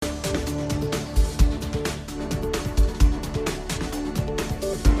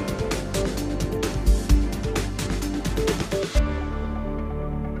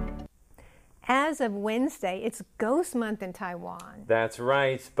as of Wednesday, it's Ghost Month in Taiwan. That's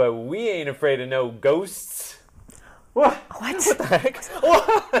right, but we ain't afraid of no ghosts. What? What? What the heck?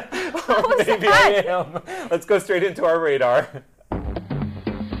 What? Oh, maybe I am. Let's go straight into our radar.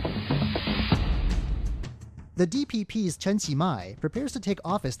 The DPP's Chen Qimai prepares to take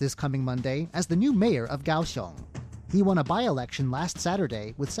office this coming Monday as the new mayor of Kaohsiung. He won a by-election last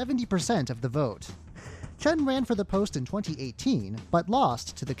Saturday with 70% of the vote. Chen ran for the post in 2018, but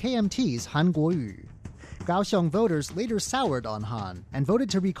lost to the KMT's Han Kuo-yu. Kaohsiung voters later soured on Han and voted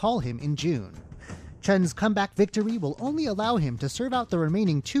to recall him in June. Chen's comeback victory will only allow him to serve out the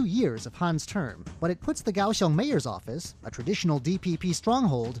remaining 2 years of Han's term, but it puts the Kaohsiung mayor's office, a traditional DPP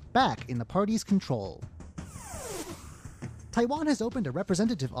stronghold, back in the party's control. Taiwan has opened a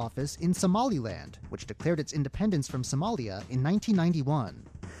representative office in Somaliland, which declared its independence from Somalia in 1991.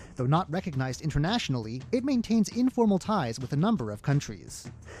 Though not recognized internationally, it maintains informal ties with a number of countries.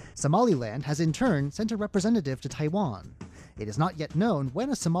 Somaliland has in turn sent a representative to Taiwan. It is not yet known when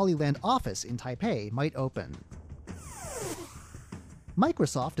a Somaliland office in Taipei might open.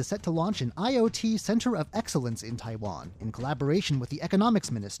 Microsoft is set to launch an IoT Center of Excellence in Taiwan in collaboration with the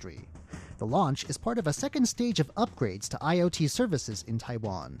Economics Ministry. The launch is part of a second stage of upgrades to IoT services in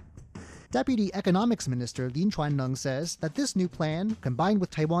Taiwan. Deputy Economics Minister Lin Chuan-neng says that this new plan, combined with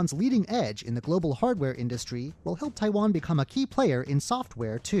Taiwan's leading edge in the global hardware industry, will help Taiwan become a key player in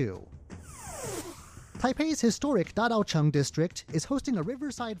software too. Taipei's historic Dadaocheng district is hosting a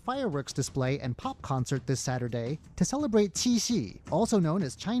riverside fireworks display and pop concert this Saturday to celebrate Qixi, also known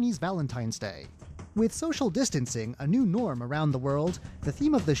as Chinese Valentine's Day. With social distancing a new norm around the world, the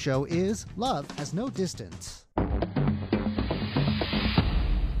theme of the show is Love Has No Distance.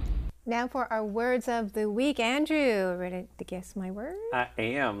 Now for our words of the week. Andrew, ready to guess my word? I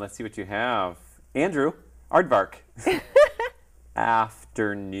am. Let's see what you have. Andrew, aardvark.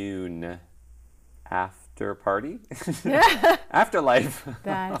 Afternoon. After party? Afterlife.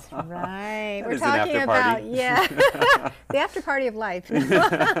 That's right. We're is an talking after about, party. the after party of life.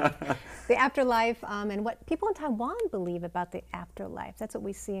 The afterlife and what people in Taiwan believe about the afterlife. That's what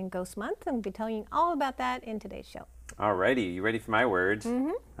we see in Ghost Month, and we'll be telling you all about that in today's show. Alrighty, you ready for my word?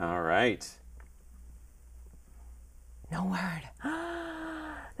 Mm-hmm. All right. No word.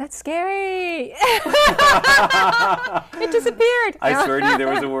 That's scary. It disappeared. I swear to you, there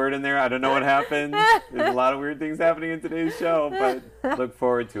was a word in there. I don't know what happened. There's a lot of weird things happening in today's show, but look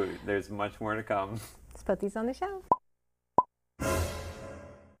forward to it. There's much more to come. Let's put these on the shelf.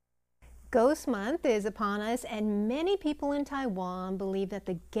 Ghost Month is upon us, and many people in Taiwan believe that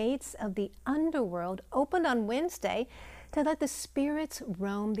the gates of the underworld opened on Wednesday to let the spirits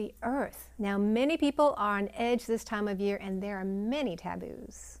roam the earth. Now, many people are on edge this time of year, and there are many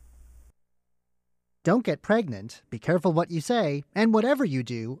taboos. Don't get pregnant, be careful what you say, and whatever you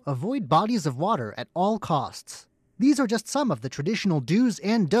do, avoid bodies of water at all costs. These are just some of the traditional do's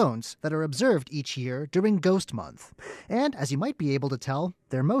and don'ts that are observed each year during Ghost Month. And as you might be able to tell,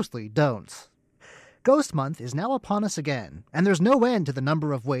 they're mostly don'ts. Ghost Month is now upon us again, and there's no end to the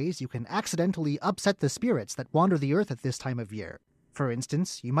number of ways you can accidentally upset the spirits that wander the earth at this time of year. For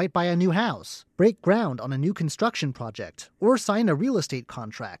instance, you might buy a new house, break ground on a new construction project, or sign a real estate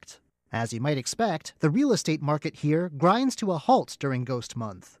contract. As you might expect, the real estate market here grinds to a halt during Ghost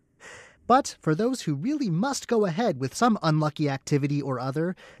Month. But for those who really must go ahead with some unlucky activity or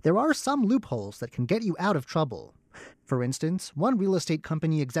other, there are some loopholes that can get you out of trouble. For instance, one real estate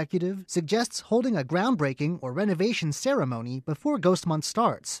company executive suggests holding a groundbreaking or renovation ceremony before Ghost Month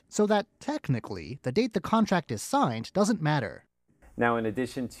starts, so that, technically, the date the contract is signed doesn't matter. Now, in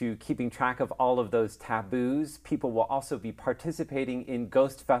addition to keeping track of all of those taboos, people will also be participating in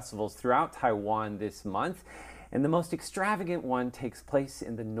ghost festivals throughout Taiwan this month. And the most extravagant one takes place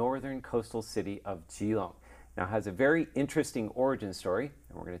in the northern coastal city of Keelung. Now, it has a very interesting origin story,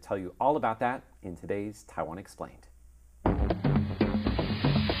 and we're going to tell you all about that in today's Taiwan Explained.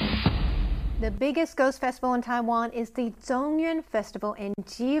 The biggest ghost festival in Taiwan is the Zongyuan Festival in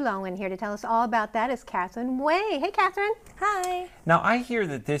Keelung, and here to tell us all about that is Catherine Wei. Hey, Catherine. Hi. Now, I hear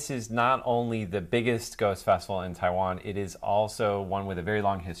that this is not only the biggest ghost festival in Taiwan, it is also one with a very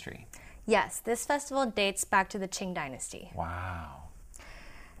long history. Yes, this festival dates back to the Qing Dynasty. Wow.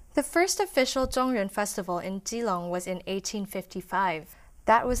 The first official Zongyuan Festival in Keelung was in 1855.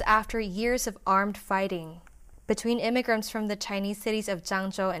 That was after years of armed fighting between immigrants from the Chinese cities of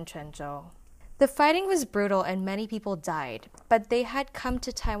Jiangzhou and Quanzhou. The fighting was brutal and many people died, but they had come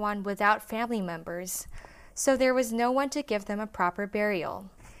to Taiwan without family members, so there was no one to give them a proper burial.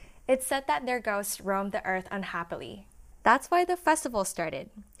 It's said that their ghosts roamed the earth unhappily. That's why the festival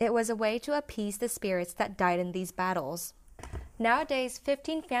started. It was a way to appease the spirits that died in these battles. Nowadays,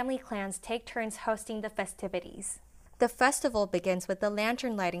 15 family clans take turns hosting the festivities. The festival begins with the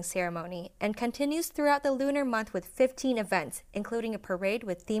lantern lighting ceremony and continues throughout the lunar month with 15 events, including a parade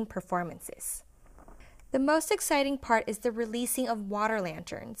with themed performances. The most exciting part is the releasing of water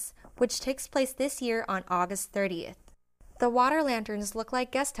lanterns, which takes place this year on August 30th. The water lanterns look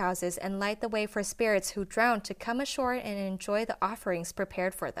like guest houses and light the way for spirits who drowned to come ashore and enjoy the offerings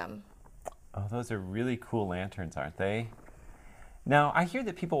prepared for them. Oh, those are really cool lanterns, aren't they? Now, I hear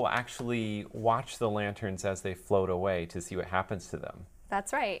that people will actually watch the lanterns as they float away to see what happens to them.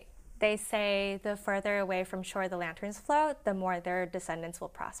 That's right. They say the further away from shore the lanterns float, the more their descendants will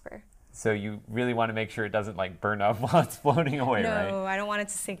prosper. So you really want to make sure it doesn't burn up while it's floating away, right? No, I don't want it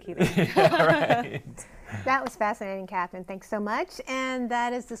to sink either. Yeah, right. That was fascinating, Catherine. Thanks so much. And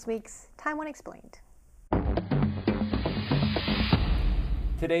that is this week's Taiwan Explained.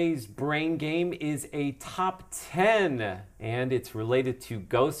 Today's brain game is a top 10, and it's related to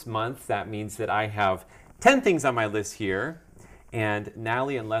Ghost Month. That means that I have 10 things on my list here, and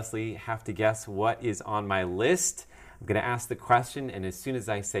Natalie and Leslie have to guess what is on my list. I'm going to ask the question, and as soon as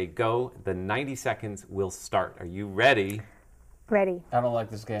I say go, the 90 seconds will start. Are you ready? Ready. I don't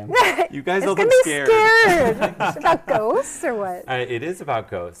like this game. You guys don't It's look gonna scared. be scared. It's about ghosts or what? It is about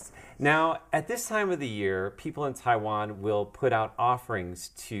ghosts. Now, at this time of the year, people in Taiwan will put out offerings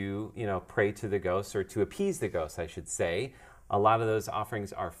to, pray to the ghosts, or to appease the ghosts, I should say. A lot of those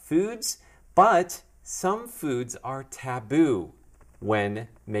offerings are foods, but some foods are taboo when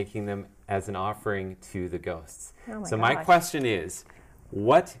making them as an offering to the ghosts. Oh My question is,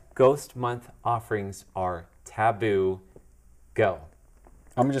 what Ghost Month offerings are taboo? Go.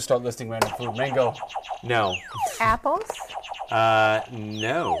 I'm gonna just start listing random food. Mango. No. Apples?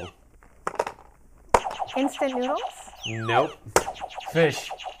 No. Instant noodles? Nope. Fish.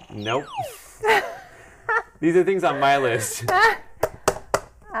 Nope. These are things on my list.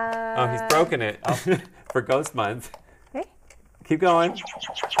 Oh, he's broken it for Ghost Month. Okay. Keep going.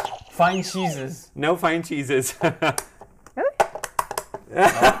 Fine cheeses. No fine cheeses.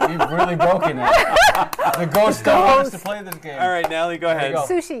 You've really broken it. The ghost don't want us to play this game. All right, Natalie, go ahead. you go.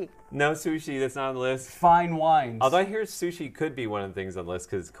 Sushi. No sushi, that's not on the list. Fine wines. Although I hear sushi could be one of the things on the list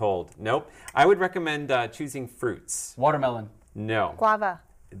because it's cold. Nope. I would recommend choosing fruits. Watermelon. No. Guava.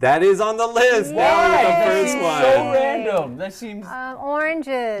 That is on the list. Natalie with the first one. So random. That seems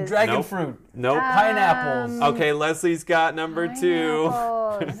Oranges. dragon Nope. fruit. Nope. Pineapples. Okay, Leslie's got number 2.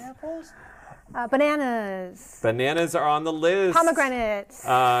 Pineapples. Bananas. Bananas are on the list. Pomegranates.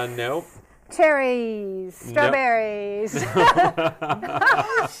 Nope. Cherries. Strawberries.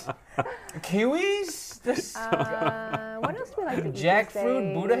 Kiwis. This- What else do we like to eat? Jackfruit.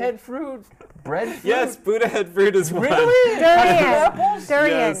 these Buddha days? head fruit. Breadfruit. Yes, Buddha head fruit is one. Really? Durian.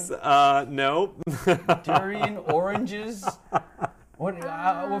 Durian. Yes. Nope. Durian. Oranges. What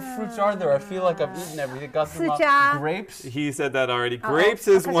fruits are there? I feel like I've eaten everything. Got them Suja. Grapes. He said that already. Grapes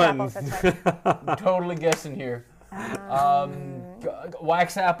is Focus one. apples, that's right. Totally guessing here.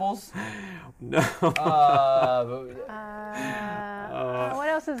 Wax apples. No. What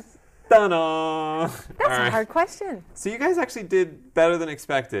else is... Ta-da! That's a hard question. So you guys actually did better than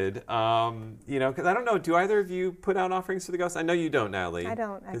expected. Because I don't know, do either of you put out offerings to the ghosts? I know you don't, Natalie. I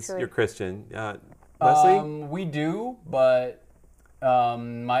don't, 'cause actually. You're Christian. Leslie? We do, but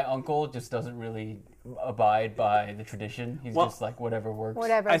my uncle just doesn't really abide by the tradition. He's just like, whatever works.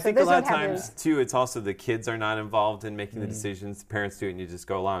 Whatever. I So think a there's no lot of taboo. times, too, it's also the kids are not involved in making the decisions. The parents do it, and you just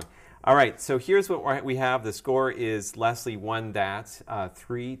go along. All right, so here's what we have. The score is Leslie won that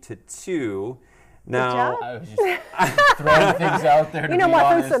 3-2. Now, I was just throwing things out there to You know be more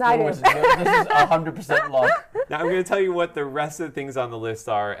honest. fruits than I do. This is 100% luck. Now I'm going to tell you what the rest of the things on the list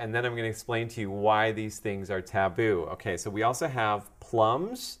are, and then I'm going to explain to you why these things are taboo. Okay, so we also have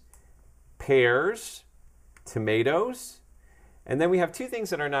plums, pears, tomatoes, and then we have 2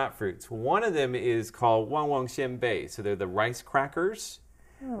 things that are not fruits. One of them is called wang wang xianbei, so they're the rice crackers.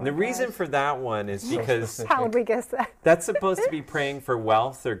 And the reason for that one is because How would we guess that? that's supposed to be praying for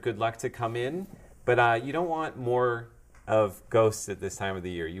wealth or good luck to come in, but you don't want more of ghosts at this time of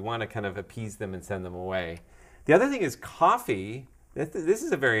the year. You want to kind of appease them and send them away. The other thing is coffee. This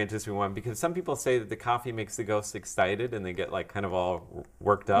is a very interesting one because some people say that the coffee makes the ghosts excited and they get like kind of all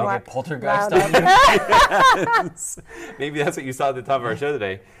worked up. Like poltergeist Loud. stuff. Yes. Maybe that's what you saw at the top of our show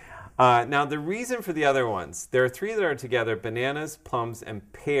today. Now, the reason for the other ones, there are 3 that are together, bananas, plums,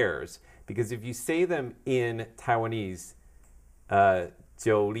 and pears. Because if you say them in Taiwanese,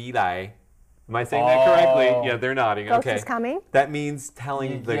 九里来, am I saying that correctly? Yeah, they're nodding. Ghost Okay. is coming? That means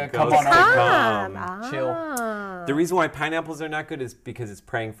telling the Yeah, come ghost on to over. come. Chill. The reason why pineapples are not good is because it's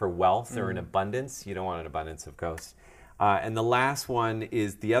praying for wealth or an abundance. You don't want an abundance of ghosts. And the last one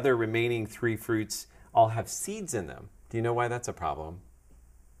is the other remaining 3 fruits all have seeds in them. Do you know why that's a problem?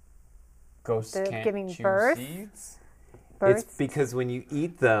 Ghosts They're can't giving choose birth? seeds? Birth? It's because when you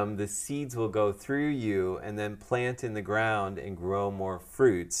eat them, the seeds will go through you and then plant in the ground and grow more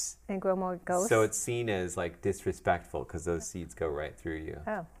fruits. And grow more ghosts? So it's seen as like disrespectful because those seeds go right through you.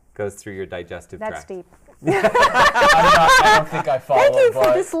 Oh. Goes through your digestive That's tract. deep. I don't think I follow. Thank you for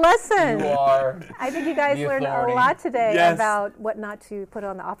but this lesson. You are. I think you guys the learned authority. a lot today Yes. about what not to put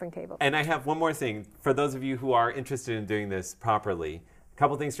on the offering table. And I have one more thing. For those of you who are interested in doing this properly, a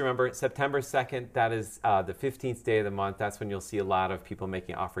couple things to remember. September 2nd, that is the 15th day of the month. That's when you'll see a lot of people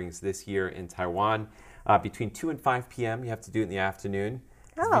making offerings this year in Taiwan. Between 2 and 5 p.m., you have to do it in the afternoon.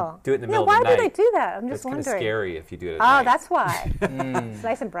 'Cause if you do it in the middle why of the night. do they do that? I'm just It's kind of wondering. scary if you do it at Oh, night. that's why. It's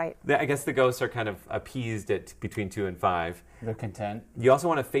nice and bright. I guess the ghosts are kind of appeased at between 2 and 5. They're content. You also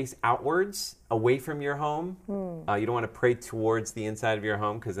want to face outwards, away from your home. You don't want to pray towards the inside of your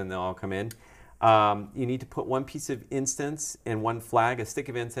home because then they'll all come in. You need to put 1 piece of incense and 1 flag, a stick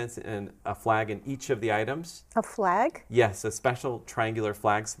of incense and a flag in each of the items. A flag? Yes, a special triangular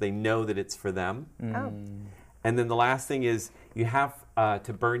flag so they know that it's for them. Oh. And then the last thing is you have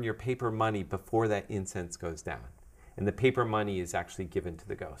to burn your paper money before that incense goes down. And the paper money is actually given to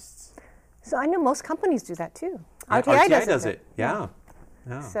the ghosts. So I know most companies do that too. Yeah, RTI does it. Yeah.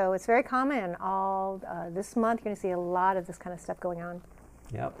 So it's very common. All this month, you're going to see a lot of this kind of stuff going on.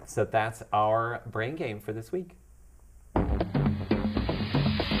 Yep. So that's our brain game for this week. This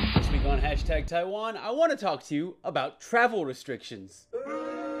week on Hashtag Taiwan, I want to talk to you about travel restrictions.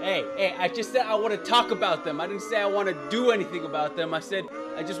 Hey, I just said I want to talk about them. I didn't say I want to do anything about them. I said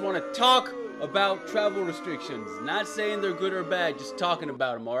I just want to talk about travel restrictions. Not saying they're good or bad, just talking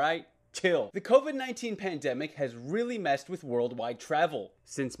about them, alright? Chill. The COVID-19 pandemic has really messed with worldwide travel.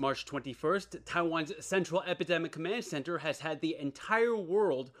 Since March 21st, Taiwan's Central Epidemic Command Center has had the entire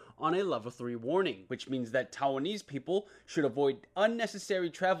world on a level 3 warning, which means that Taiwanese people should avoid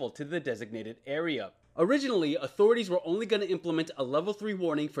unnecessary travel to the designated area. Originally, authorities were only going to implement a level 3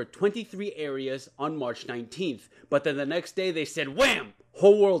 warning for 23 areas on March 19th, but then the next day they said, wham!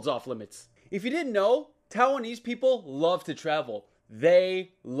 Whole world's off limits. If you didn't know, Taiwanese people love to travel.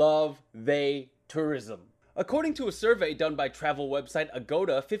 They love tourism. According to a survey done by travel website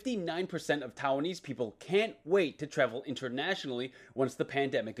Agoda, 59% of Taiwanese people can't wait to travel internationally once the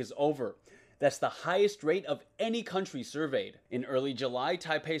pandemic is over. That's the highest rate of any country surveyed. In early July,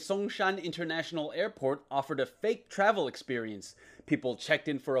 Taipei Songshan International Airport offered a fake travel experience. People checked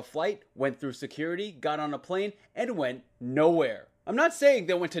in for a flight, went through security, got on a plane, and went nowhere. I'm not saying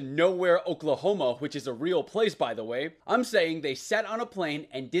they went to Nowhere, Oklahoma, which is a real place, by the way. I'm saying they sat on a plane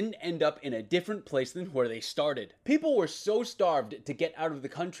and didn't end up in a different place than where they started. People were so starved to get out of the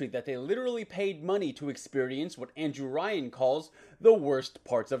country that they literally paid money to experience what Andrew Ryan calls the worst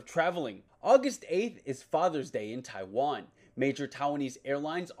parts of traveling. August 8th is Father's Day in Taiwan. Major Taiwanese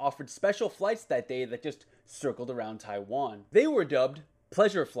airlines offered special flights that day that just circled around Taiwan. They were dubbed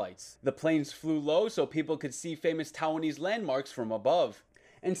pleasure flights. The planes flew low so people could see famous Taiwanese landmarks from above.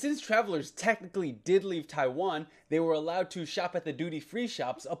 And since travelers technically did leave Taiwan, they were allowed to shop at the duty-free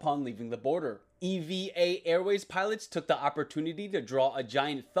shops upon leaving the border. EVA Airways pilots took the opportunity to draw a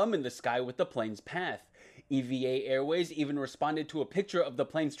giant thumb in the sky with the plane's path. EVA Airways even responded to a picture of the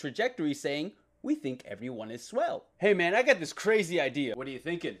plane's trajectory saying, "We think everyone is swell." Hey man, I got this crazy idea. What are you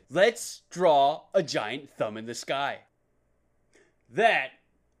thinking? Let's draw a giant thumb in the sky. That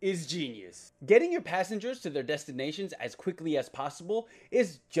is genius. Getting your passengers to their destinations as quickly as possible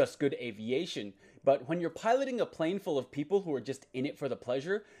is just good aviation. But when you're piloting a plane full of people who are just in it for the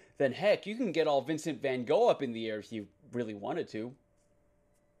pleasure, then heck, you can get all Vincent van Gogh up in the air if you really wanted to.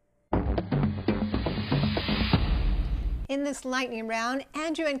 In this lightning round,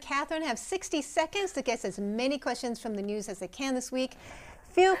 Andrew and Catherine have 60 seconds to guess as many questions from the news as they can this week.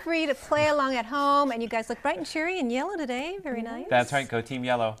 Feel free to play along at home, and you guys look bright and cheery and yellow today. Very nice. That's right. Go Team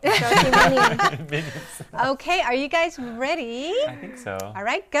Yellow. Go Team Minion. Okay, are you guys ready? I think so. All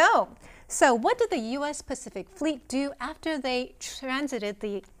right, go. So what did the U.S. Pacific Fleet do after they transited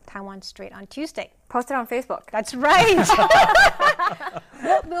the Taiwan Strait on Tuesday? Posted on Facebook. That's right.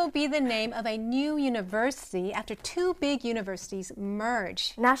 What will be the name of a new university after two big universities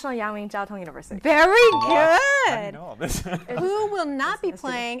merge? National Yangming Jiao Tong University. Very How do you good. know all this? Who will not be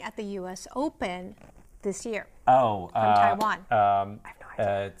playing at the U.S. Open this year? Oh, From Taiwan. I have no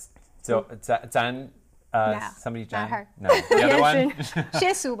idea. So Zhan, No, somebody not Zhan? her. No, the other one.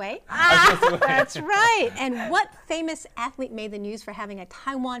 Xie Suwei. That's right. And what famous athlete made the news for having a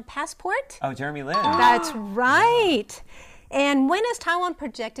Taiwan passport? Oh, Jeremy Lin. That's right. And when is Taiwan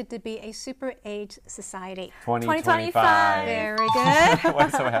projected to be a super age society? 2025. Very good.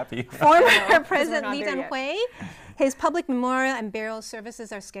 I'm so happy. Former President Lee Teng-hui. His public memorial and burial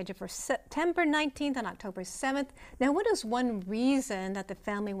services are scheduled for September 19th and October 7th. Now, what is one reason that the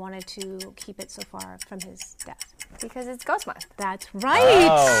family wanted to keep it so far from his death? Because it's Ghost Month. That's right.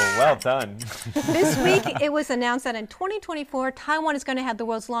 Oh, well done. This week, it was announced that in 2024, Taiwan is going to have the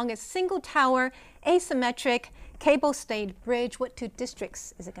world's longest single-tower, asymmetric, cable-stayed bridge. What two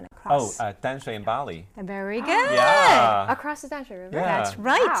districts is it going to cross? Danshui and Bali. Very good. Yeah. Across the Danshui River. Yeah. That's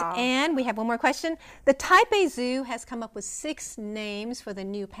right. Wow. And we have one more question. The Taipei Zoo has come up with 6 names for the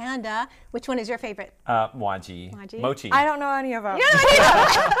new panda. Which one is your favorite? Muaji. Mochi. I don't know any of them.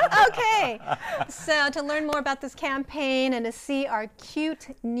 Okay. So to learn more about this campaign and to see our cute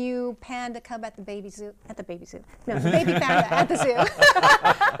new panda cub at the baby zoo, the baby panda at the zoo,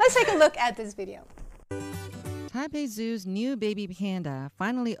 let's take a look at this video. Taipei Zoo's new baby panda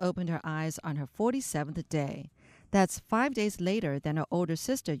finally opened her eyes on her 47th day. That's 5 days later than her older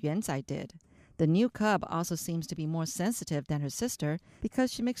sister Yuanzai did. The new cub also seems to be more sensitive than her sister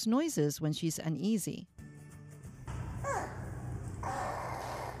because she makes noises when she's uneasy.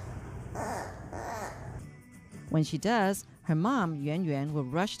 When she does, her mom, Yuan Yuan, will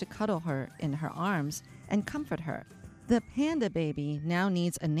rush to cuddle her in her arms and comfort her. The panda baby now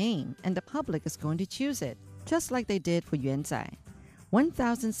needs a name, and the public is going to choose it, just like they did for Yuanzai.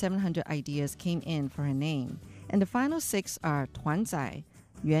 1,700 ideas came in for her name, and the final 6 are Tuanzai,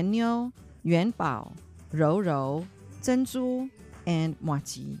 Yuanniu, Yuanbao, Rou, Zhenzhu, and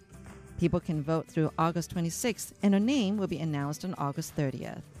Muaji. People can vote through August 26th, and her name will be announced on August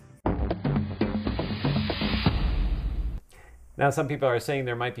 30th. Now, some people are saying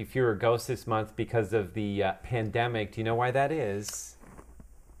there might be fewer ghosts this month because of the pandemic. Do you know why that is?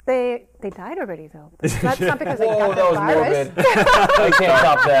 They died already, though. That's not because they Whoa, got that the was virus. morbid. I can't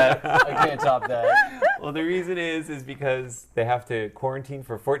top that. I can't top that. Well, the reason is because they have to quarantine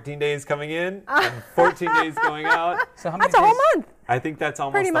for 14 days coming in and 14 days going out. So how many That's a whole days- month. I think that's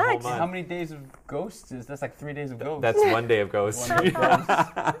almost Pretty the whole much. month. How many days of ghosts is that's like 3 days of ghosts? That's 1 day of ghosts. 1 day of ghosts.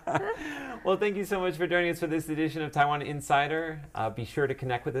 Well, thank you so much for joining us for this edition of Taiwan Insider. Be sure to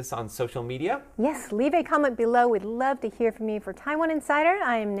connect with us on social media. Yes, leave a comment below. We'd love to hear from you. For Taiwan Insider,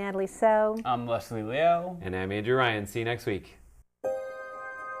 I am Natalie So. I'm Leslie Liao. And I'm Andrew Ryan. See you next week.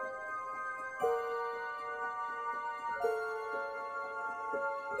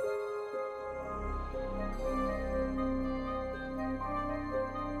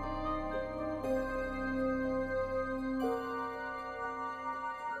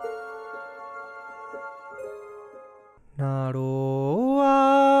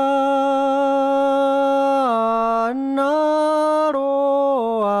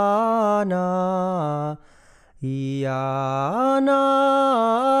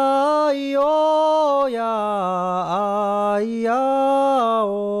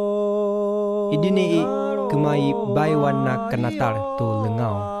 Idini kumai baiwana kanatar to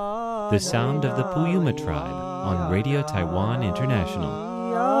lengau. The sound of the Puyuma tribe on Radio Taiwan International.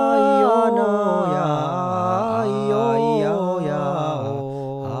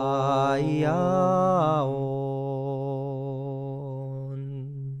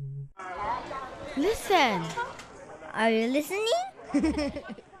 Listen. Are you listening?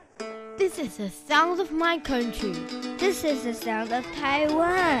 This is the sound of my country. This is the sound of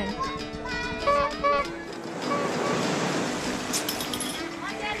Taiwan.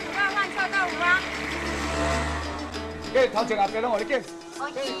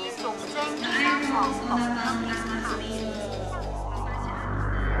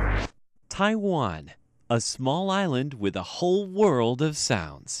 Taiwan, a small island with a whole world of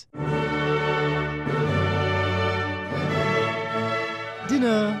sounds.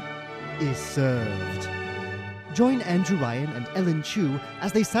 Dinner is served. Join Andrew Ryan and Ellen Chu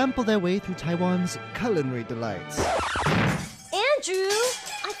as they sample their way through Taiwan's culinary delights. Andrew,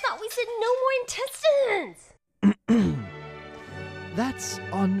 I thought we said no more intestines. That's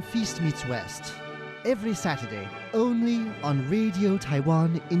on Feast Meets West. Every Saturday, only on Radio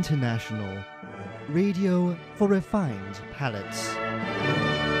Taiwan International. Radio for refined palates.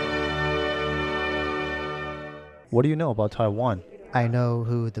 What do you know about Taiwan? I know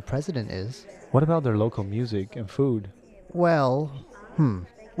who the president is. What about their local music and food? Well,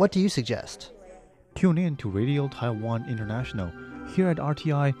 what do you suggest? Tune in to Radio Taiwan International. Here at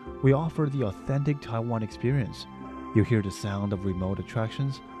RTI, we offer the authentic Taiwan experience. You hear the sound of remote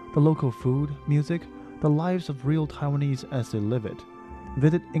attractions, the local food, music, the lives of real Taiwanese as they live it.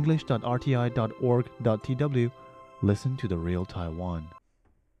 Visit english.rti.org.tw. Listen to the real Taiwan.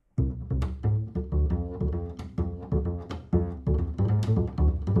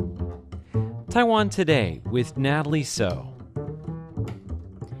 Taiwan Today with Natalie So.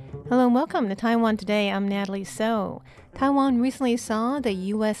 Hello and welcome to Taiwan Today. I'm Natalie So. Taiwan recently saw the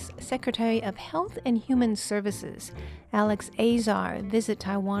U.S. Secretary of Health and Human Services, Alex Azar, visit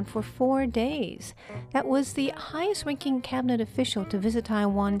Taiwan for 4 days. That was the highest-ranking cabinet official to visit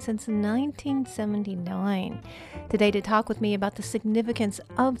Taiwan since 1979. Today, to talk with me about the significance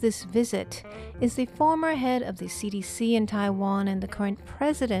of this visit is the former head of the CDC in Taiwan and the current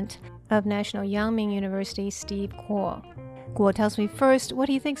president of National Yangming University, Steve Kuo. Kuo tells me first what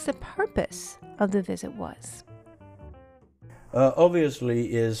he thinks the purpose of the visit was.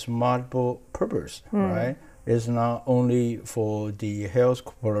 Obviously, is multiple purpose, right? It's not only for the health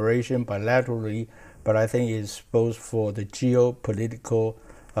cooperation bilaterally, but I think it's both for the geopolitical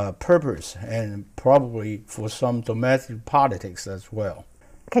purpose and probably for some domestic politics as well.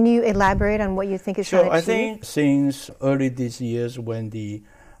 Can you elaborate on what you think is trying to achieve? I think since early this year when the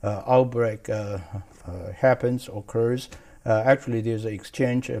outbreak occurs, actually there's an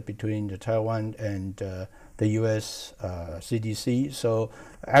exchange between the Taiwan and the U.S. CDC. So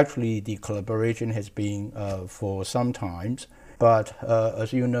actually the collaboration has been for some times. But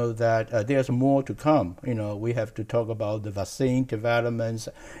as you know that there's more to come. You know, we have to talk about the vaccine developments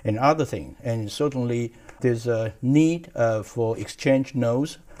and other things. And certainly there's a need for exchange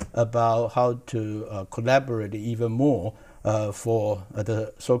notes about how to collaborate even more for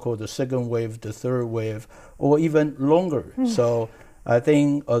the so-called the second wave, the third wave, or even longer. So I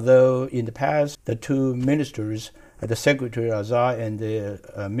think although in the past the two ministers, the Secretary Azar and the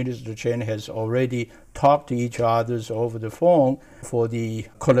Minister Chen has already talked to each other over the phone for the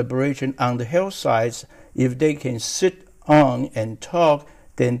collaboration on the health sides, if they can sit on and talk,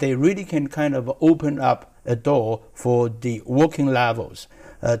 then they really can kind of open up a door for the working levels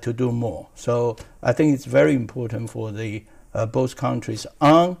to do more. So I think it's very important for the both countries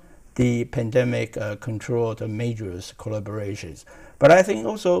on the pandemic control, the measures, collaborations. But I think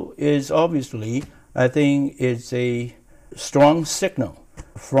also is obviously, I think it's a strong signal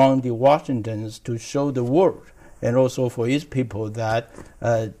from the Washingtons to show the world and also for its people that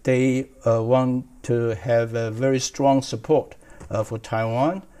they want to have a very strong support for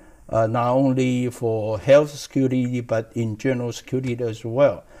Taiwan, not only for health security, but in general security as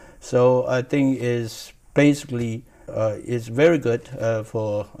well. So I think it's basically is very good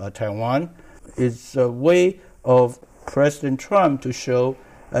for Taiwan. It's a way of President Trump to show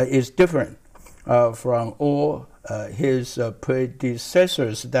is different from all his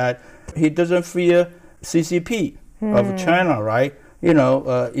predecessors, that he doesn't fear CCP of China, right? You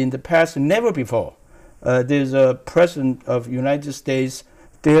know, in the past, never before, there's a president of United States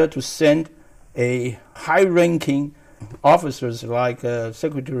there to send a high-ranking officers like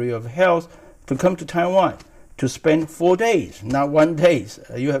Secretary of Health to come to Taiwan to spend 4 days, not 1 day.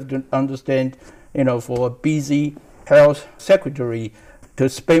 You have to understand, you know, for a busy health secretary to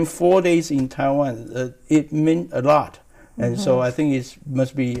spend 4 days in Taiwan, it meant a lot. And so I think it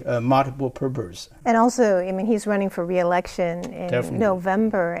must be a multiple purpose. And also, I mean, he's running for re-election in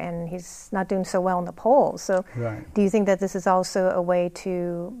November, and he's not doing so well in the polls. So do you think that this is also a way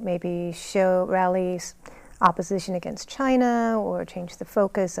to maybe rally opposition against China or change the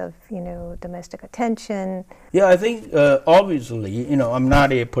focus of, you know, domestic attention? Yeah, I think obviously, you know, I'm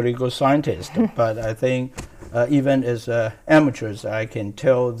not a political scientist, but I think even as amateurs, I can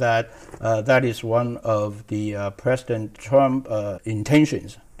tell that that is one of the President Trump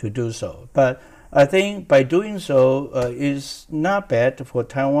intentions to do so. But I think by doing so is not bad for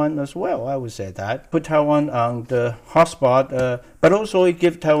Taiwan as well, I would say that. Put Taiwan on the hotspot, but also it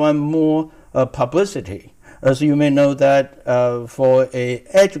gives Taiwan more publicity. As you may know that for an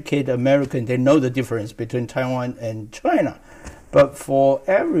educated American, they know the difference between Taiwan and China. But for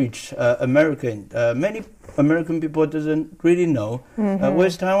average American, many American people doesn't really know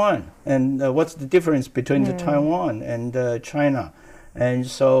where's Taiwan and what's the difference between the Taiwan and China. And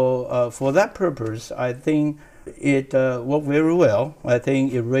so for that purpose, I think it worked very well. I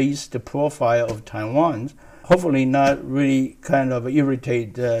think it raised the profile of Taiwan. Hopefully not really kind of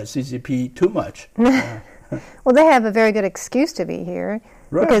irritate CCP too much. Well, they have a very good excuse to be here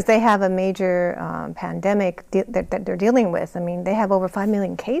because they have a major pandemic that they're dealing with. I mean, they have over 5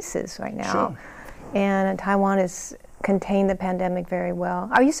 million cases right now, and Taiwan has contained the pandemic very well.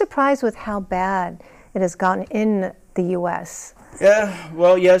 Are you surprised with how bad it has gotten in the U.S.? Yeah,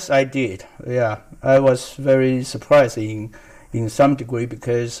 well, yes, I did. Yeah, I was very surprised in some degree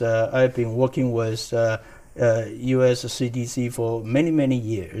because I've been working with U.S. CDC for many, many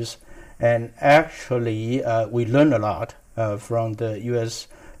years. And actually, we learned a lot from the U.S.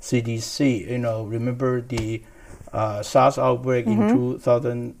 CDC. You know, remember the SARS outbreak in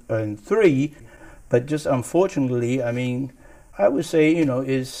 2003. But just unfortunately, I mean, I would say,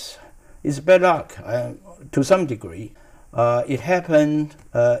 is bad luck to some degree. It happened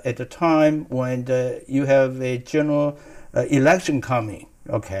at a time when you have a general election coming,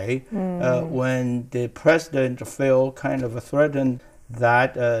 okay? When the president felt kind of threatened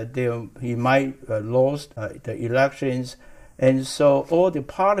that he might lose the elections. And so all the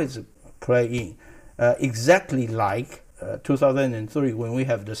parties play in, exactly like 2003 when we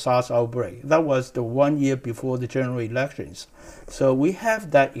have the SARS outbreak. That was the 1 year before the general elections. So we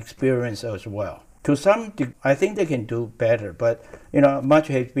have that experience as well. To some degree, I think they can do better, but much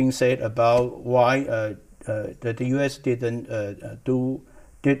has been said about why the U.S. did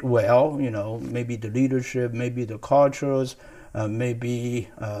well. Maybe the leadership, maybe the cultures, maybe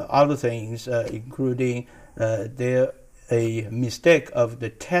other things, including a mistake of the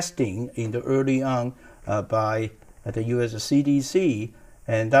testing in the early on by the U.S. CDC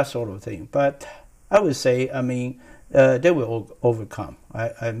and that sort of thing. But I would say, they will overcome.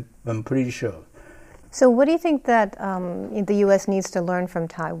 I'm pretty sure. So what do you think that the U.S. needs to learn from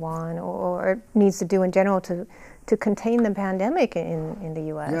Taiwan or needs to do in general to contain the pandemic in the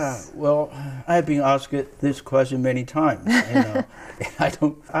U.S.? Yeah, well, I've been asked this question many times.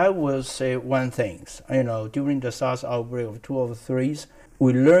 I will say one thing. During the SARS outbreak of 2003,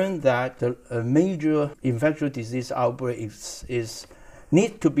 we learned that the major infectious disease outbreak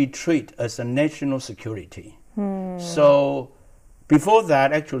needs to be treated as a national security. So before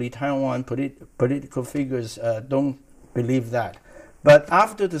that, actually, Taiwan political figures don't believe that. But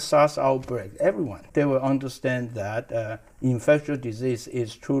after the SARS outbreak, they will understand that infectious disease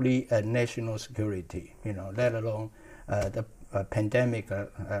is truly a national security, let alone the pandemic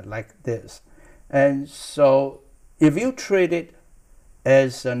like this. And so if you treat it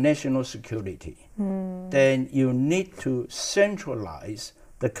as a national security, then you need to centralize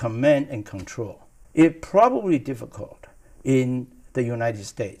the command and control. It's probably difficult in the United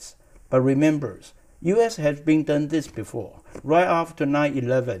States, but remember, U.S. has been done this before. Right after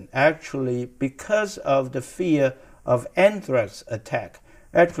 9/11, actually, because of the fear of anthrax attack,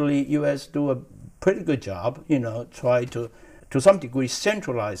 actually, U.S. do a pretty good job, try to some degree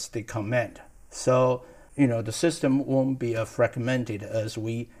centralize the command. So, the system won't be fragmented as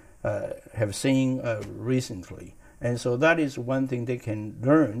we have seen recently. And so that is one thing they can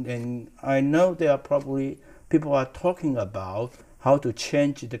learn. And I know there are probably people are talking about how to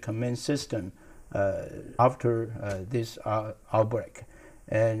change the command system after this outbreak.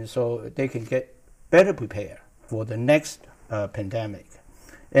 And so they can get better prepared for the next pandemic.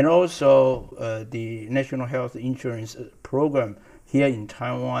 And also the National Health Insurance Program here in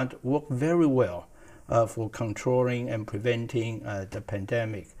Taiwan worked very well for controlling and preventing the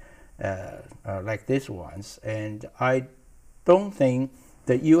pandemic like this ones. And I don't think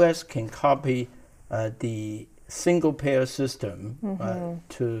the U.S. can copy the single-payer system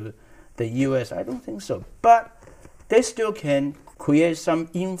to the U.S. I don't think so. But they still can create some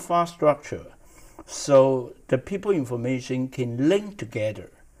infrastructure so the people information can link together.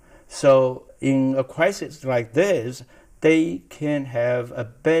 So in a crisis like this, they can have a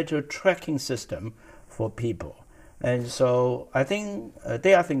better tracking system for people. And so I think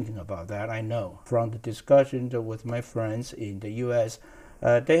they are thinking about that, I know. From the discussions with my friends in the U.S.,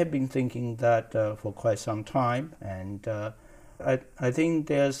 they have been thinking that for quite some time. And I think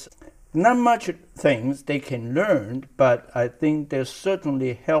there's not much things they can learn, but I think there's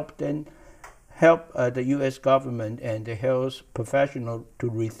certainly help the U.S. government and the health professional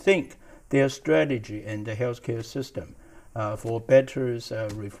to rethink their strategy and the healthcare system for better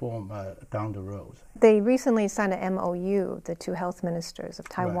reform down the road. They recently signed an MOU, the two health ministers of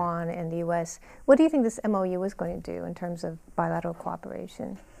Taiwan and the U.S. What do you think this MOU is going to do in terms of bilateral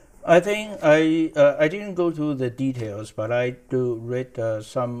cooperation? I think I didn't go through the details, but I do read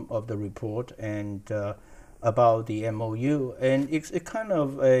some of the report and about the MOU, and it's kind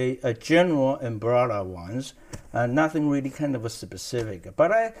of a general umbrella ones, nothing really kind of a specific.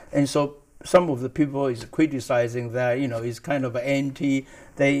 And so some of the people is criticizing that it's kind of anti.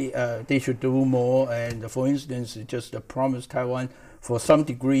 They should do more, and for instance, just promise Taiwan for some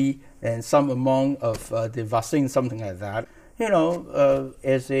degree and some amount of the vaccine, something like that.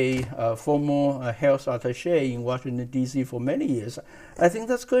 As a former health attaché in Washington, D.C. for many years, I think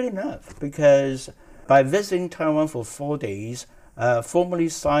that's good enough because by visiting Taiwan for 4 days, formally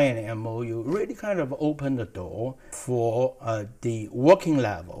sign an MOU really kind of opened the door for the working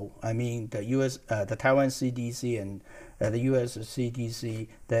level. I mean, the U.S., the Taiwan CDC and the U.S. CDC,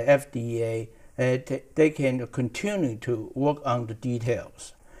 the FDA, they can continue to work on the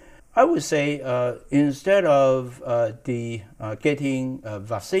details. I would say instead of getting a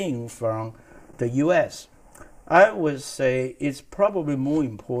vaccine from the U.S., I would say it's probably more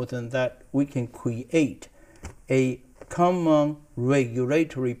important that we can create a common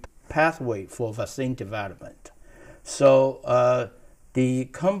regulatory pathway for vaccine development. So the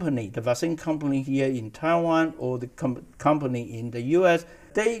vaccine company here in Taiwan or the company in the U.S.,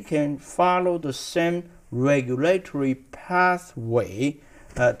 they can follow the same regulatory pathway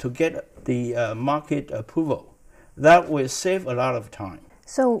to get the market approval. That will save a lot of time.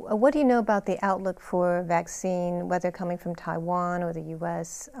 So what do you know about the outlook for vaccine, whether coming from Taiwan or the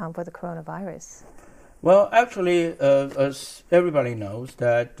U.S. For the coronavirus? Well, actually, as everybody knows,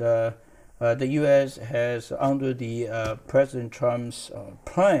 that the U.S. has, under the President Trump's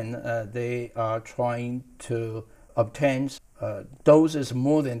plan, they are trying to obtain doses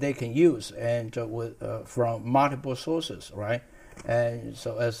more than they can use, and from multiple sources, right? And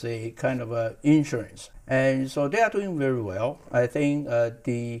so as a kind of insurance. And so they are doing very well. I think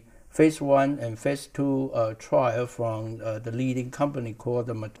the phase 1 and phase 2 trial from the leading company called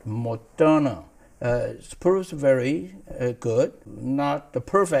Moderna proves very good, not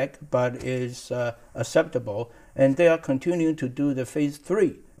perfect, but is acceptable. And they are continuing to do the phase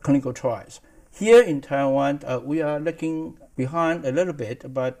 3 clinical trials. Here in Taiwan, we are looking behind a little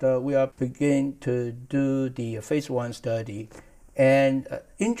bit, but we are beginning to do the phase 1 study. And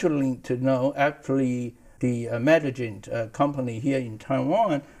interesting to know, actually, the Medigene company here in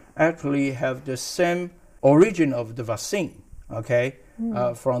Taiwan actually have the same origin of the vaccine, okay,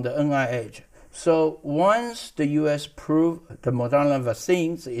 from the NIH. So once the U.S. proved the Moderna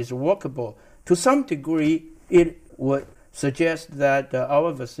vaccines is workable, to some degree, it would suggest that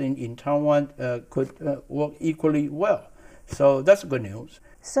our vaccine in Taiwan could work equally well. So that's good news.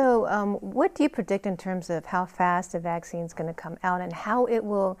 So what do you predict in terms of how fast the vaccine is going to come out and how it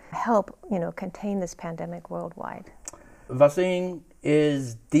will help, contain this pandemic worldwide? Vaccine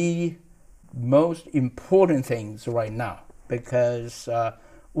is the most important thing right now because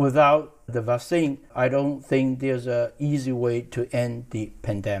without the vaccine, I don't think there's an easy way to end the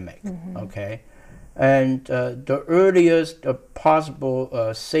pandemic, okay? And the earliest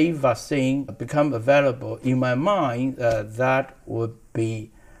possible safe vaccine become available, in my mind, that would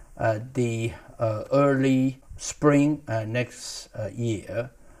be the early spring next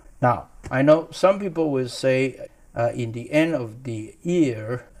year. Now, I know some people will say in the end of the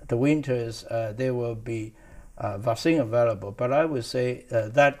year, the winters, there will be vaccine available, but I would say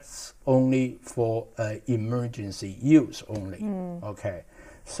that's only for emergency use only, okay?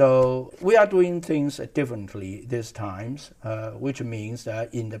 So we are doing things differently this times, which means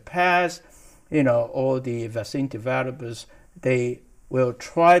that in the past, all the vaccine developers, they will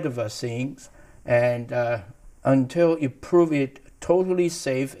try the vaccines and until it prove it totally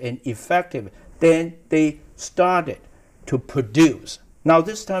safe and effective, then they started to produce. Now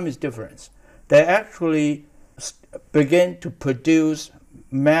this time is different. They actually begin to produce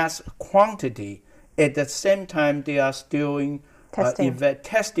mass quantity. At the same time, they are still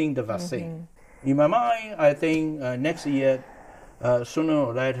testing the vaccine. In my mind, I think next year, sooner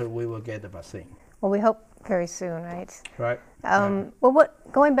or later, we will get the vaccine. Well, we hope very soon, right? Right. Well,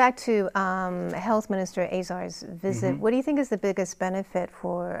 going back to Health Minister Azar's visit, what do you think is the biggest benefit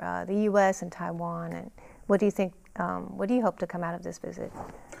for the U.S. and Taiwan, and what do you think? What do you hope to come out of this visit?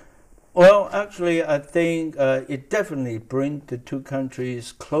 Well, actually, I think it definitely brings the two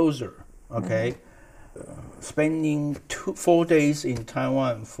countries closer. Okay. Spending 4 days in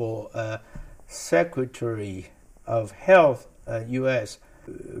Taiwan for Secretary of Health U.S.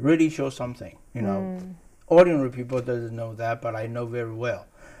 really shows something. Ordinary people doesn't know that, but I know very well.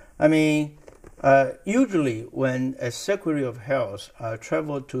 I mean, usually when a Secretary of Health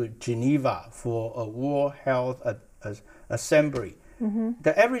travel to Geneva for a World Health Assembly,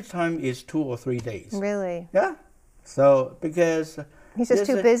 the average time is 2 or 3 days. Really? Yeah. So because he's just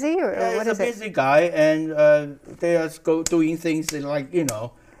too busy, or what is it? He's a busy guy, and they are doing things like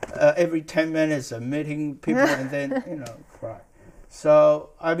every 10 minutes, meeting people, and then cry.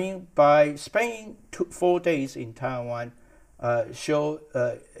 So I mean, by spending 4 days in Taiwan, show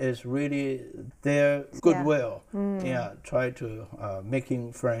is really their goodwill. Try to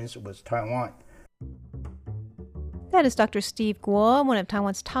making friends with Taiwan. That is Dr. Steve Guo, one of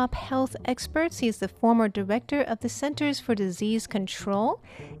Taiwan's top health experts. He is the former director of the Centers for Disease Control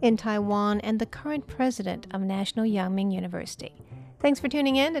in Taiwan and the current president of National Yangming University. Thanks for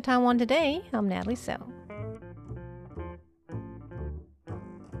tuning in to Taiwan Today. I'm Natalie So.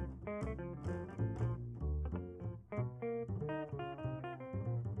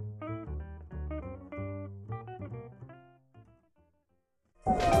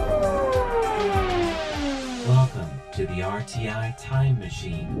 to the RTI Time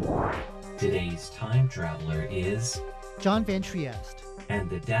Machine. Today's time traveler is John Van Trieste. And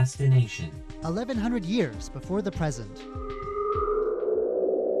the destination 1100 years before the present.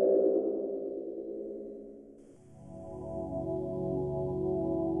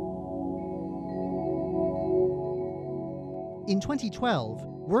 In 2012,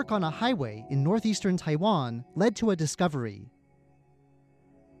 work on a highway in northeastern Taiwan led to a discovery.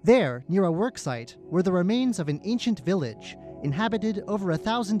 There, near a work site, were the remains of an ancient village inhabited over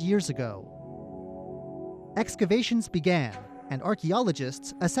 1,000 years ago. Excavations began, and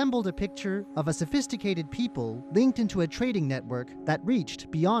archaeologists assembled a picture of a sophisticated people linked into a trading network that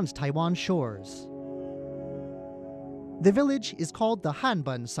reached beyond Taiwan's shores. The village is called the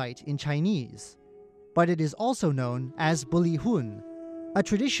Hanbun site in Chinese, but it is also known as Bulihun, a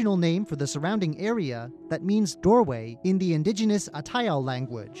traditional name for the surrounding area that means doorway in the indigenous Atayal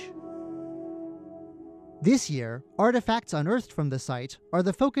language. This year, artifacts unearthed from the site are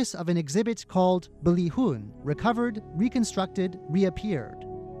the focus of an exhibit called Bulihun, Recovered, Reconstructed, Reappeared.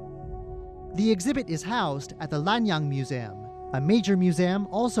 The exhibit is housed at the Lanyang Museum, a major museum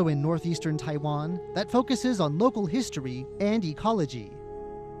also in northeastern Taiwan that focuses on local history and ecology.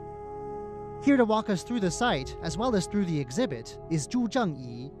 Here to walk us through the site, as well as through the exhibit, is Zhu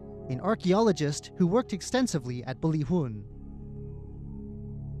Zhengyi, an archaeologist who worked extensively at Bulihun.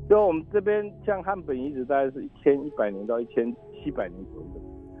 Mr.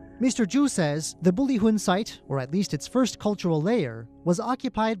 Zhu says the Bulihun site, or at least its first cultural layer, was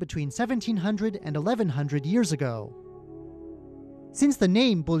occupied between 1700 and 1100 years ago. Since the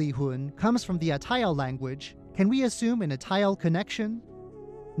name Bulihun comes from the Atayal language, can we assume an Atayal connection?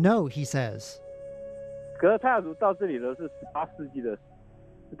 No, he says.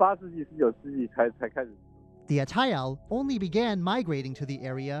 The Atayal only began migrating to the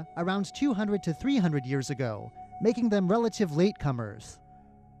area around 200 to 300 years ago, making them relative latecomers.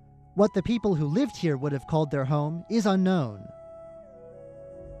 What the people who lived here would have called their home is unknown.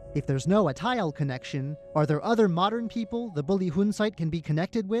 If there's no Atayal connection, are there other modern people the Bulihun site can be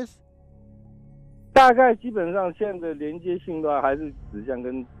connected with? 大概基本上现在的连接性的话，还是指向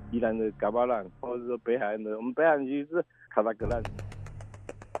跟宜兰的嘎巴浪，或者说北海岸的，我们北海岸区是卡达格兰。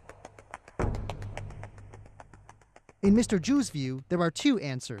In Mr. Zhu's view, there are two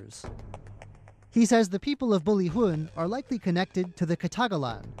answers. He says the people of Bulihun are likely connected to the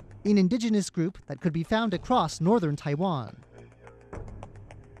Katagalan, an indigenous group that could be found across northern Taiwan.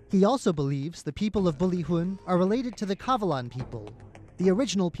 He also believes the people of Bulihun are related to the Kavalan people, the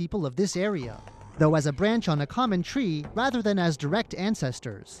original people of this area, though as a branch on a common tree rather than as direct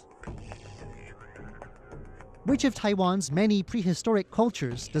ancestors. Which of Taiwan's many prehistoric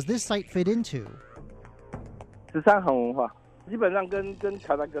cultures does this site fit into? 13行文化，基本上跟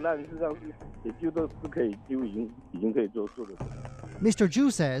卡达格兰事实上是也几乎都是可以，几乎已经可以做的。Mr.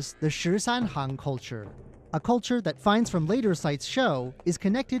 Zhu says the Shisan Han culture, a culture that finds from later sites show is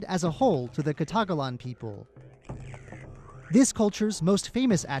connected as a whole to the Katagalan people. This culture's most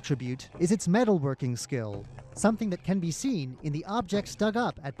famous attribute is its metalworking skill, something that can be seen in the objects dug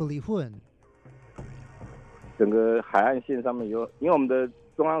up at Bulihun. 整个海岸线上面有，因为我们的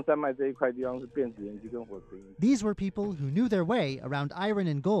中央山脉这一块地方是变质岩区跟火石岩。These were people who knew their way around iron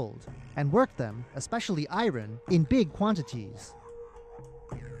and gold and worked them, especially iron, in big quantities.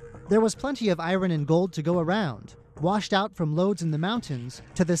 There was plenty of iron and gold to go around, washed out from lodes in the mountains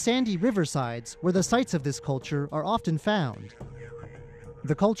to the sandy riversides where the sites of this culture are often found.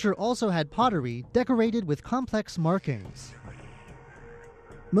 The culture also had pottery decorated with complex markings.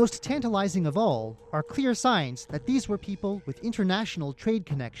 Most tantalizing of all are clear signs that these were people with international trade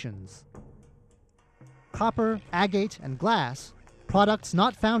connections. Copper, agate, and glass, products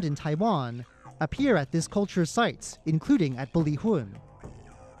not found in Taiwan, appear at this culture's sites, including at Bulihun.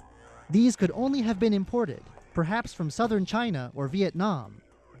 These could only have been imported, perhaps from southern China or Vietnam.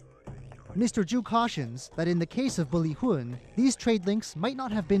 Mr. Zhu cautions that in the case of Bulihun, these trade links might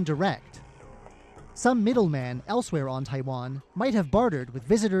not have been direct. Some middleman elsewhere on Taiwan might have bartered with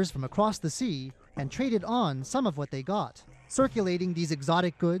visitors from across the sea and traded on some of what they got, circulating these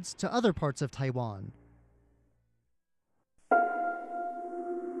exotic goods to other parts of Taiwan.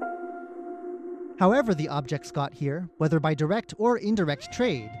 However the objects got here, whether by direct or indirect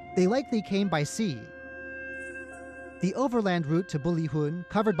trade, they likely came by sea. The overland route to Bulihun,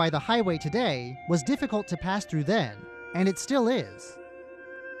 covered by the highway today, was difficult to pass through then, and it still is.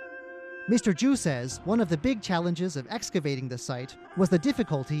 Mr. Zhu says one of the big challenges of excavating the site was the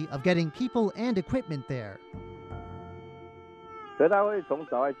difficulty of getting people and equipment there. 所以它会从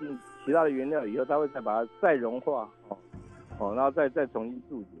藻外进其他的原料以后，它会再把它再融化，然后再重新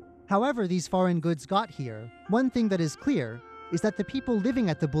注解。 However these foreign goods got here, one thing that is clear is that the people living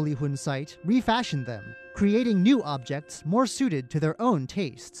at the Bulihun site refashioned them, creating new objects more suited to their own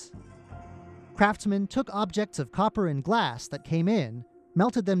tastes. Craftsmen took objects of copper and glass that came in,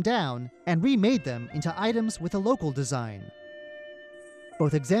 melted them down, and remade them into items with a local design.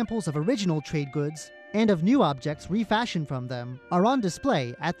 Both examples of original trade goods and of new objects refashioned from them are on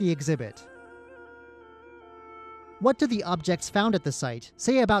display at the exhibit. What do the objects found at the site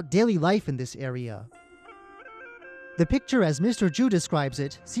say about daily life in this area? The picture as Mr. Zhu describes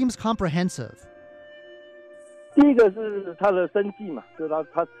it seems comprehensive. 第一个是他的生计嘛，就是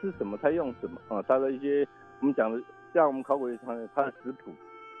他吃什么，他用什么啊，他的一些我们讲的，像我们考古学上他的食谱。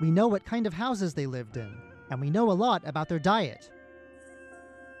 We know what kind of houses they lived in, and we know a lot about their diet.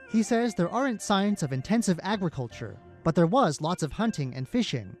 He says there aren't signs of intensive agriculture, but there was lots of hunting and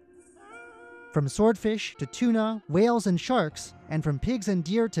fishing. From swordfish to tuna, whales and sharks, and from pigs and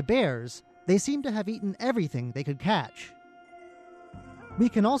deer to bears, they seem to have eaten everything they could catch. We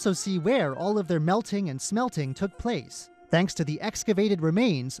can also see where all of their melting and smelting took place, thanks to the excavated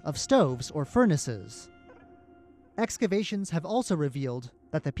remains of stoves or furnaces. Excavations have also revealed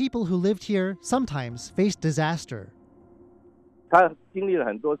that the people who lived here sometimes faced disaster. 他经历了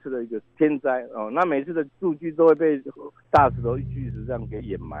很多次的一个天灾那每次的住居都会被大石头、巨石这样给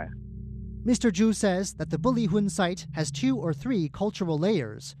掩埋。 Mr. Zhu says that the Bulihun site has 2 or 3 cultural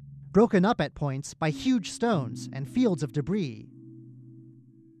layers, broken up at points by huge stones and fields of debris.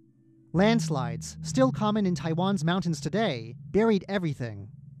 Landslides, still common in Taiwan's mountains today, buried everything.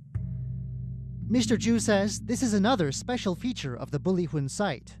 Mr. Zhu says this is another special feature of the Bulihun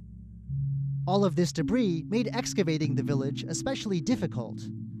site. All of this debris made excavating the village especially difficult,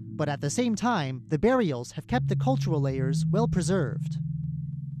 but at the same time, the burials have kept the cultural layers well preserved.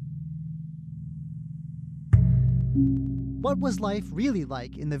 What was life really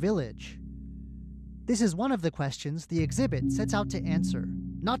like in the village? This is one of the questions the exhibit sets out to answer,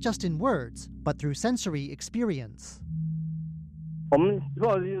 not just in words, but through sensory experience. 我们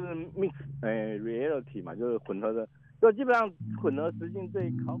说的就是 mix reality 嘛，就是混合的，就基本上混合实境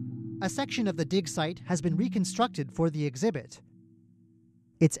对考古。 A section of the dig site has been reconstructed for the exhibit.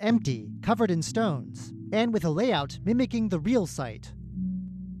 It's empty, covered in stones, and with a layout mimicking the real site.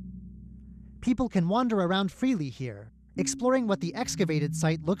 People can wander around freely here, exploring what the excavated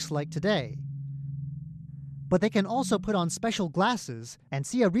site looks like today. But they can also put on special glasses and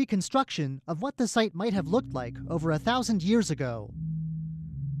see a reconstruction of what the site might have looked like over 1,000 years ago.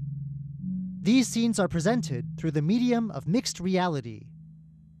 These scenes are presented through the medium of mixed reality.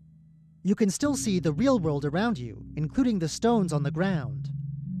 You can still see the real world around you, including the stones on the ground.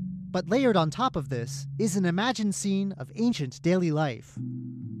 But layered on top of this is an imagined scene of ancient daily life.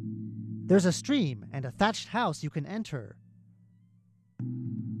 There's a stream and a thatched house you can enter.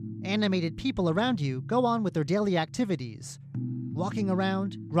 Animated people around you go on with their daily activities, walking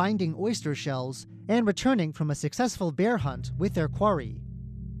around, grinding oyster shells, and returning from a successful bear hunt with their quarry.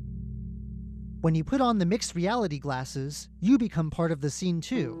 When you put on the mixed reality glasses, you become part of the scene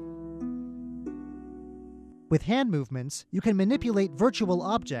too. With hand movements, you can manipulate virtual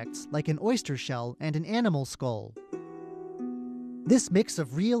objects like an oyster shell and an animal skull. This mix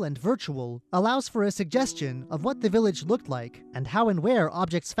of real and virtual allows for a suggestion of what the village looked like and how and where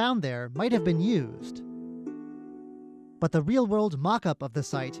objects found there might have been used. But the real-world mock-up of the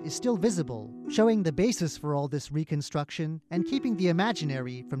site is still visible, showing the basis for all this reconstruction and keeping the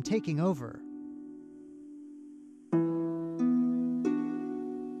imaginary from taking over.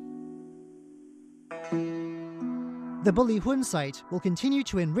 The Bulihun site will continue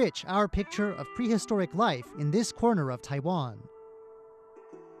to enrich our picture of prehistoric life in this corner of Taiwan.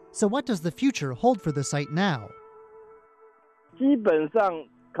 So what does the future hold for the site now? 基本上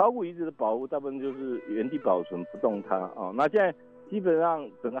考古遗址的保护大部分就是原地保存不动它那现在基本上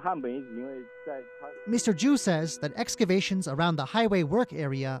整个汉本遗址因为在它 Mr. Zhu says that excavations around the highway work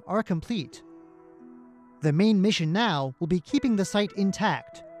area are complete. The main mission now will be keeping the site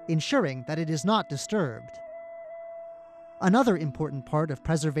intact, ensuring that it is not disturbed. Another important part of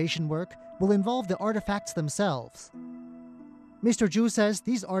preservation work will involve the artifacts themselves. Mr. Zhu says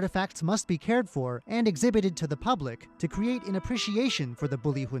these artifacts must be cared for and exhibited to the public to create an appreciation for the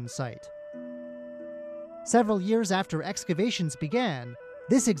Bulihun site. Several years after excavations began,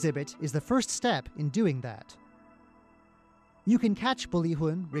 this exhibit is the first step in doing that. You can catch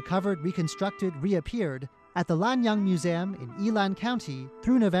Bulihun, recovered, reconstructed, reappeared, at the Lanyang Museum in Yilan County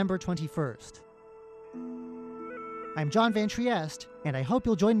through November 21st. I'm John Van Trieste, and I hope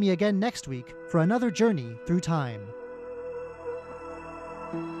you'll join me again next week for another journey through time.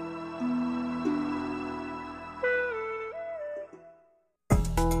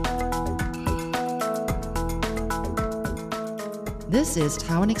 This is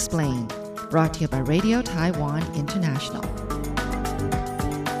Taiwan Explained, brought to you by Radio Taiwan International.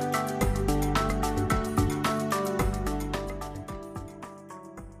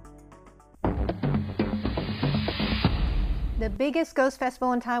 The biggest ghost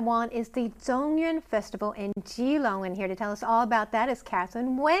festival in Taiwan is the Zongyuan Festival in Keelung, and here to tell us all about that is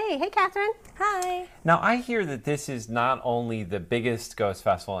Catherine Wei. Hey, Catherine. Hi. Now, I hear that this is not only the biggest ghost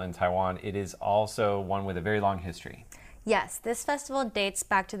festival in Taiwan, it is also one with a very long history. Yes, this festival dates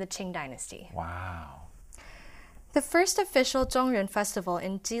back to the Qing Dynasty. Wow. The first official Zongyuan Festival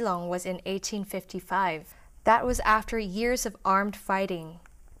in Keelung was in 1855. That was after years of armed fighting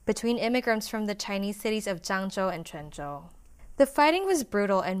between immigrants from the Chinese cities of Zhangzhou and Quanzhou. The fighting was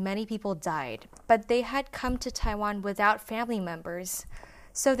brutal and many people died, but they had come to Taiwan without family members,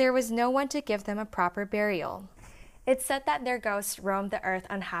 so there was no one to give them a proper burial. It's said that their ghosts roamed the earth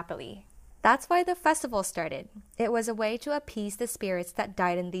unhappily. That's why the festival started. It was a way to appease the spirits that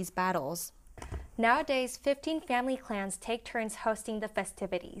died in these battles. Nowadays, 15 family clans take turns hosting the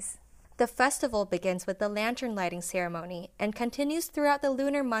festivities. The festival begins with the lantern lighting ceremony and continues throughout the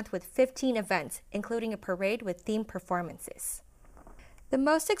lunar month with 15 events, including a parade with themed performances. The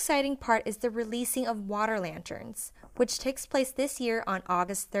most exciting part is the releasing of water lanterns, which takes place this year on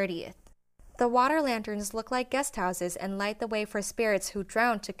August 30th. The water lanterns look like guest houses and light the way for spirits who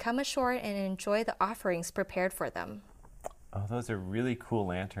drowned to come ashore and enjoy the offerings prepared for them. Oh, those are really cool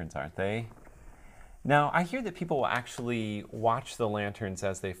lanterns, aren't they? Now, I hear that people will actually watch the lanterns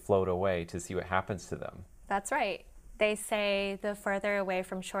as they float away to see what happens to them. That's right. They say the further away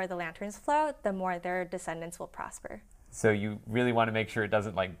from shore the lanterns float, the more their descendants will prosper. So you really want to make sure it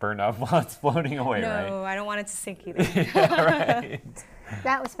doesn't burn up while it's floating away, right? No, I don't want it to sink either. Yeah, right.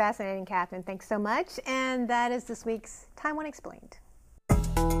 That was fascinating, Catherine. Thanks so much. And that is this week's Taiwan Explained.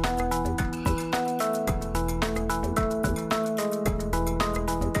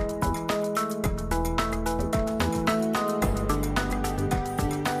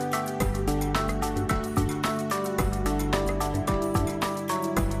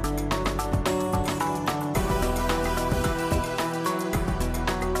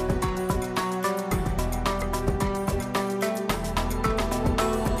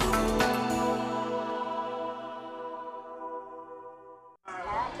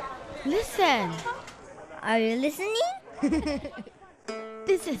 Listen! Are you listening?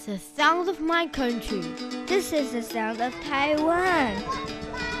 This is the sound of my country. This is the sound of Taiwan.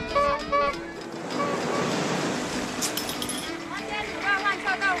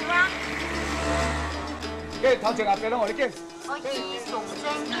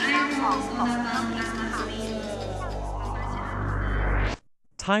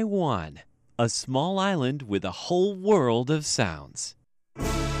 Taiwan, a small island with a whole world of sounds.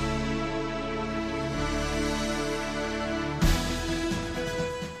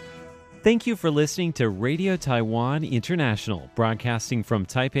 Thank you for listening to Radio Taiwan International, broadcasting from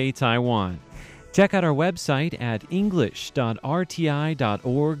Taipei, Taiwan. Check out our website at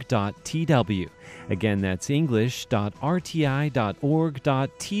english.rti.org.tw. Again, that's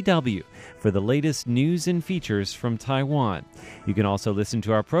english.rti.org.tw for the latest news and features from Taiwan. You can also listen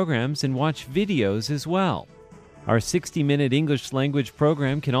to our programs and watch videos as well. Our 60-minute English language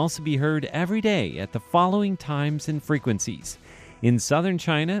program can also be heard every day at the following times and frequencies. In southern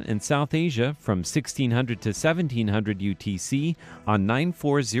China and South Asia from 1600 to 1700 UTC on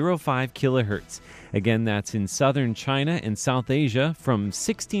 9405 kHz. Again, that's in southern China and South Asia from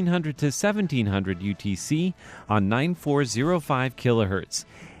 1600 to 1700 UTC on 9405 kHz.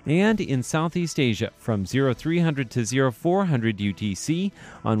 And in Southeast Asia from 0300 to 0400 UTC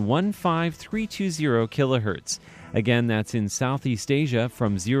on 15320 kHz. Again, that's in Southeast Asia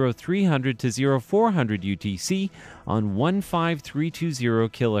from 0300 to 0400 UTC on 15320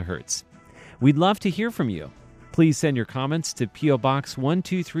 kHz. We'd love to hear from you. Please send your comments to P.O. Box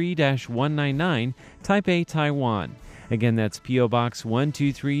 123-199, Taipei, Taiwan. Again, that's P.O. Box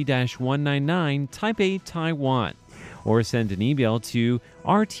 123-199, Taipei, Taiwan. Or send an email to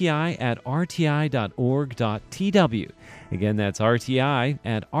rti@rti.org.tw. Again, that's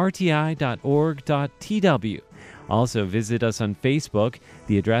rti@rti.org.tw. Also, visit us on Facebook.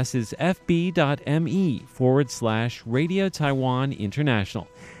 The address is fb.me/Radio Taiwan International.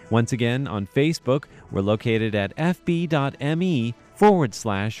 Once again, on Facebook, we're located at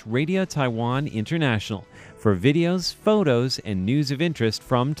fb.me/Radio Taiwan International for videos, photos, and news of interest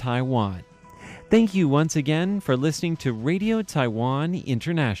from Taiwan. Thank you once again for listening to Radio Taiwan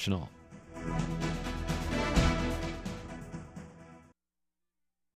International.